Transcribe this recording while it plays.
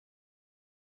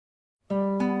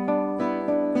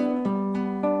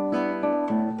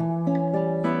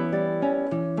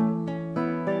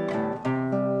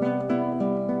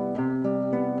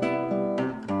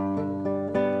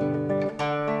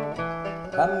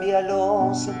Cambia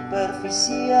lo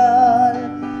superficial,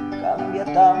 cambia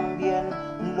también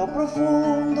lo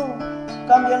profundo,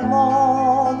 cambia el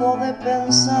modo de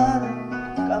pensar,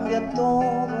 cambia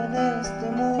todo en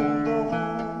este mundo.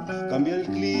 Cambia el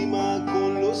clima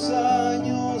con los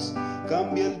años,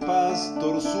 cambia el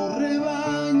pastor su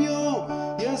rebaño,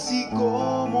 y así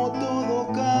como todo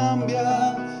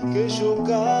cambia, que yo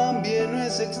cambie no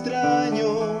es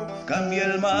extraño. Cambia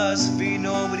el más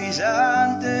fino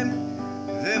brillante,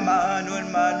 de mano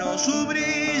en mano su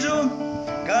brillo,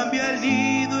 cambia el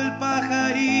nido el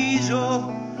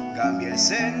pajarillo, cambia el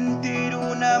sentir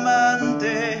un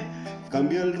amante.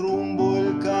 Cambia el rumbo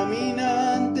el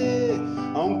caminante,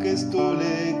 aunque esto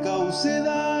le cause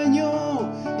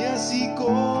daño, y así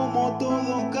como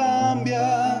todo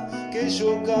cambia, que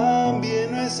yo cambie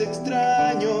no es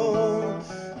extraño.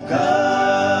 Cambia,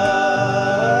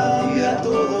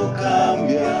 todo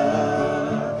cambia.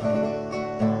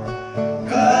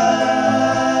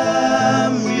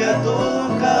 Cambia, todo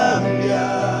cambia.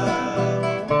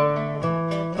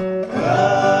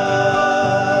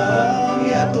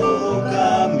 Cambia, todo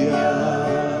cambia.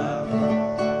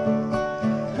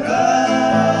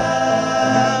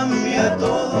 Cambia,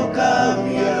 todo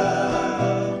cambia.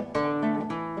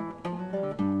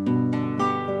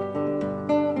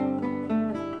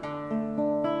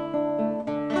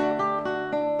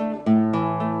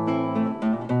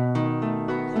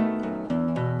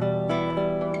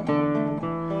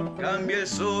 Cambia el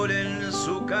sol en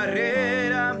su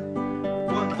carrera,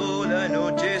 cuando la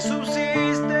noche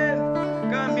subsiste,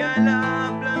 cambia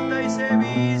la planta y se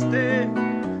viste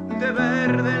de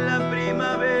verde en la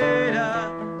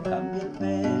primavera. Cambia el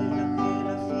pelaje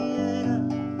la fiera,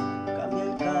 cambia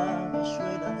el cabello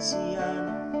el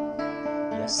anciano,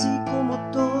 y así como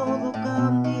todo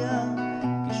cambia,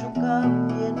 que yo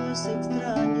cambie no es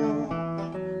extraño.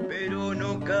 Pero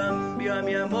no cambia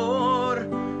mi amor,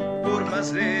 por más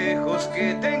lejos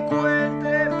que te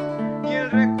encuentre, y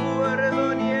el recuerdo